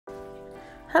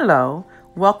Hello,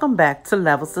 welcome back to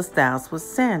Levels of Styles with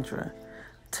Sandra.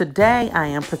 Today I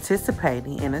am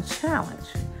participating in a challenge.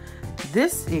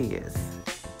 This is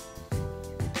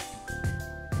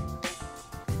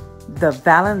the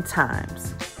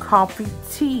Valentines Coffee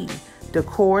Tea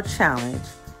Decor Challenge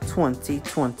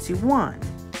 2021.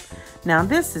 Now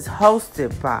this is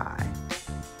hosted by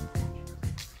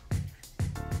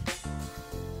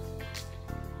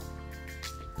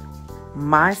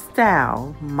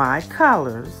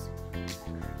MystyleMycolours,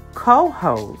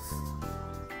 Cohost,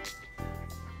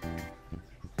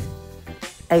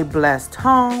 A Blessed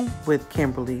Home with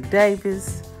Kimberly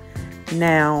Davis.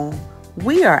 Now,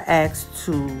 we are asked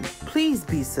to please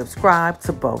be subscribed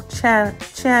to both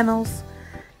channels.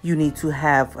 You need to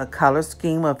have a color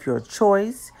scheme of your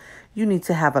choice. You need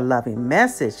to have a loving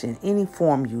message in any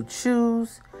form you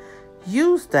choose.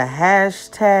 Use the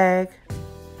hashtag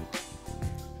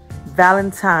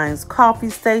Valentine's Coffee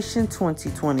Station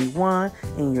 2021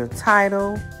 in your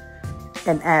title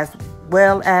and as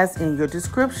well as in your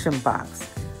description box.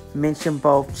 Mention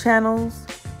both channels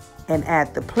and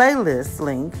add the playlist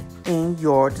link in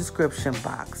your description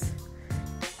box.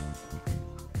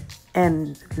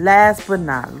 And last but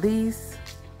not least,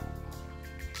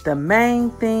 the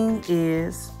main thing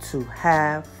is to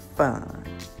have fun.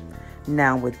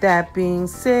 Now with that being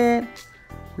said,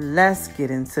 let's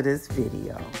get into this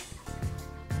video.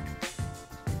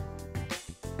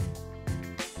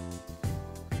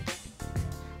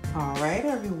 All right,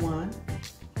 everyone,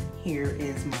 here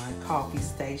is my coffee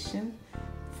station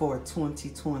for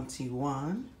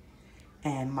 2021,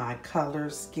 and my color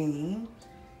scheme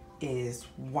is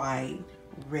white,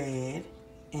 red,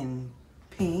 and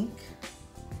pink.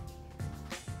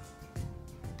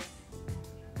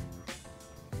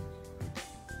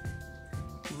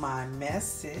 My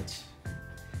message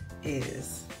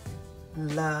is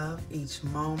love each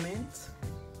moment.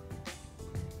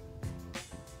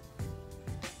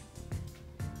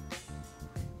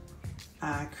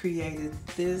 I created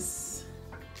this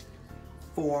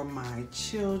for my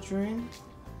children.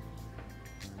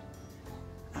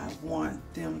 I want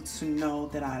them to know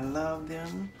that I love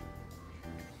them,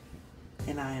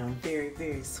 and I am very,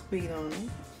 very sweet on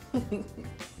them.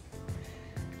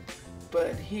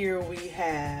 But here we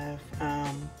have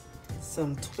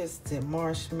some twisted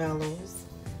marshmallows,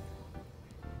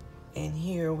 and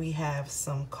here we have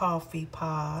some coffee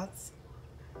pods.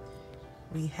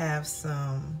 We have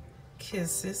some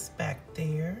kisses back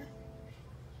there,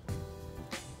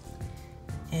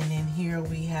 and then here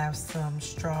we have some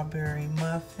strawberry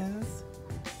muffins.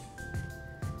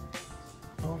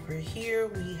 Over here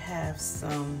we have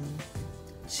some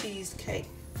cheesecake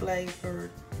flavored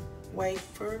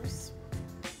wafers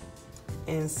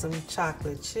and some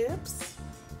chocolate chips.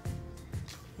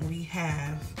 We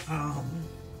have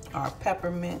our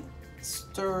peppermint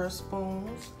stir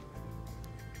spoons.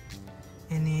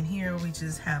 And then here we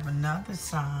just have another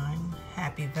sign,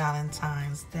 Happy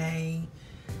Valentine's Day.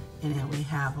 And then we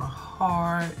have a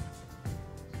heart.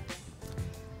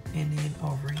 And then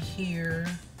over here,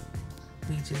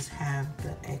 we just have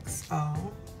the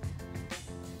XO.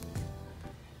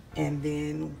 And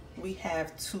then we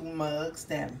have two mugs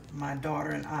that my daughter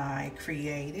and I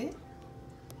created.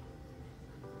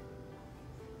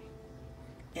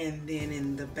 And then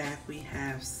in the back, we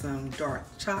have some dark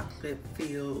chocolate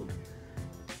filled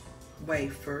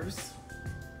wafers.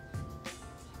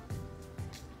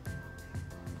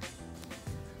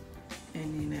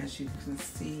 And then as you can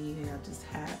see, I just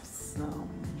have some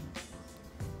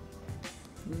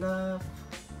love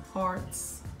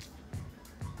hearts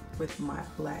with my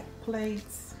black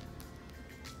plates.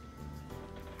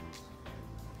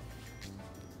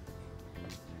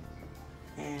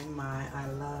 And my I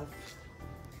love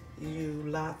you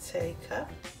latte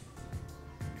cup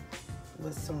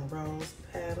with some rose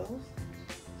petals.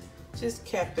 Just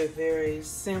kept it very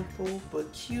simple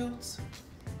but cute.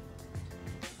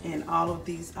 And all of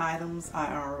these items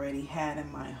I already had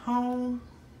in my home.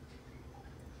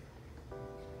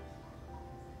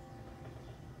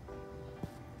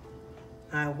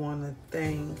 I want to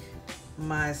thank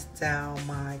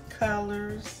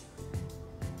MystyleMycolours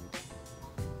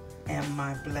and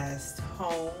My Blessed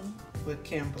Home with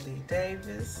Kimberly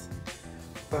Davis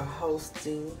for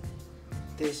hosting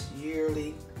this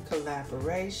yearly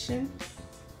collaboration.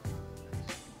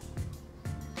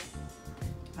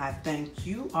 I thank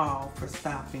you all for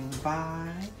stopping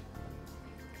by.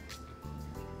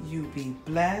 You be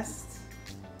blessed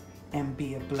and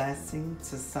be a blessing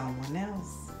to someone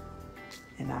else.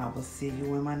 And I will see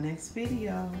you in my next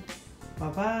video.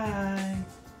 Bye-bye.